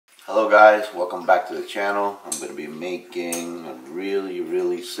Hello guys, welcome back to the channel. I'm going to be making a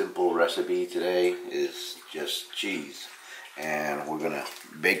really simple recipe today. It's just cheese, and we're going to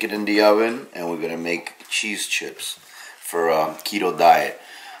bake it in the oven, and we're going to make cheese chips for a keto diet.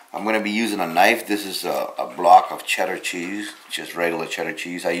 I'm going to be using a knife. This is a block of cheddar cheese, just regular cheddar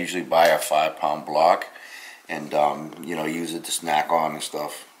cheese. I usually buy a 5-pound block and use it to snack on and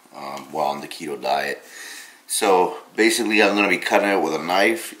stuff while on the keto diet. So basically I'm going to be cutting it with a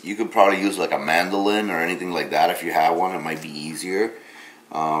knife. You could probably use like a mandolin or anything like that if you have one. It might be easier.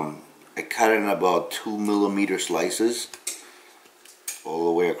 I cut it in about 2mm slices all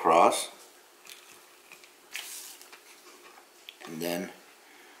the way across. And then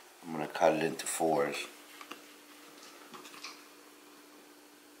I'm going to cut it into 4s.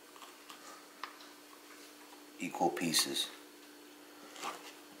 Equal pieces.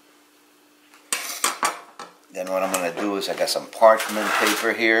 Then what I'm going to do is I got some parchment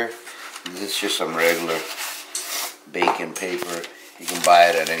paper here. This is just some regular baking paper. You can buy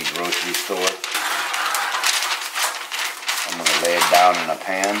it at any grocery store. I'm going to lay it down in a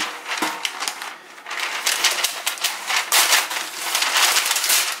pan.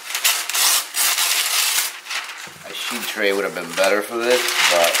 A sheet tray would have been better for this,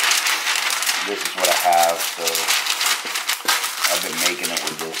 but this is what I have, so I've been making it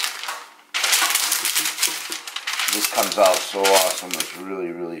with this. This comes out so awesome. It's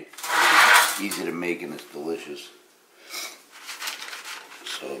really easy to make, and it's delicious.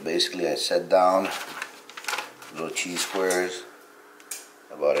 So basically I set down little cheese squares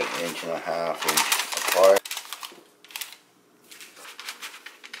about 1.5 inches apart.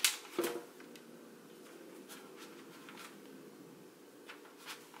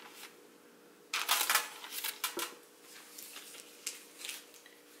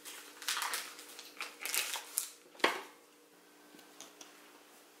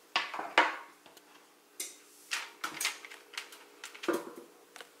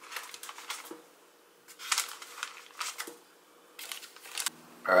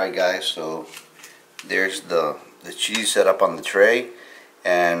 Alright guys, so there's the cheese set up on the tray,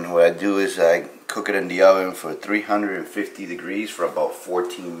 and what I do is I cook it in the oven for 350 degrees for about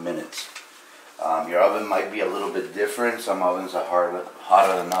 14 minutes. Your oven might be a little bit different. Some ovens are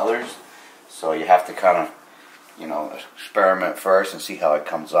hotter than others, so you have to kind of experiment first and see how it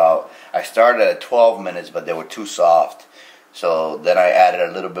comes out. I started at 12 minutes, but they were too soft, so then I added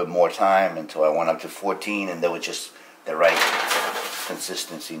a little bit more time until I went up to 14, and they were just the right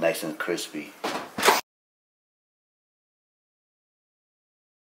consistency, nice and crispy.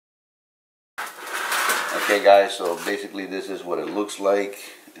 Okay guys, so basically this is what it looks like.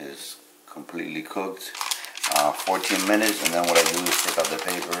 It's completely cooked. 14 minutes, and then what I do is take out the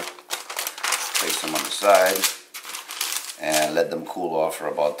paper, place them on the side, and let them cool off for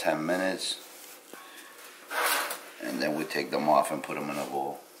about 10 minutes. And then we take them off and put them in a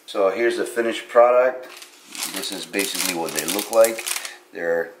bowl. So here's the finished product. This is basically what they look like.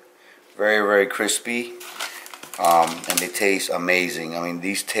 They're very crispy, and they taste amazing. I mean,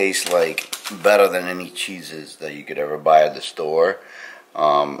 these taste like better than any cheeses that you could ever buy at the store.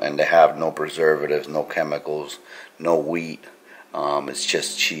 And they have no preservatives, no chemicals, no wheat. It's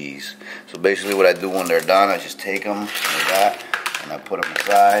just cheese. So basically what I do when they're done, I just take them like that and I put them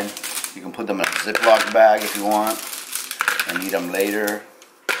aside. You can put them in a Ziploc bag if you want and eat them later.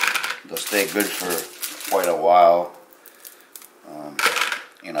 They'll stay good for quite a while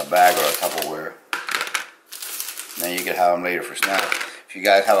in a bag or a Tupperware. Then you can have them later for snacks. If you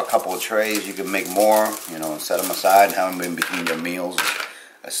guys have a couple of trays, you can make more, and set them aside and have them in between your meals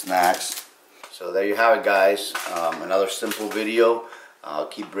as snacks. So there you have it guys, another simple video. I'll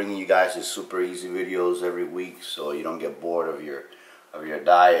keep bringing you guys these super easy videos every week so you don't get bored of your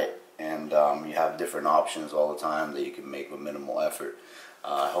diet, and you have different options all the time that you can make with minimal effort.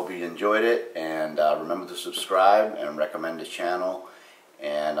 I hope you enjoyed it, and remember to subscribe and recommend this channel,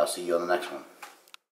 and I'll see you on the next one.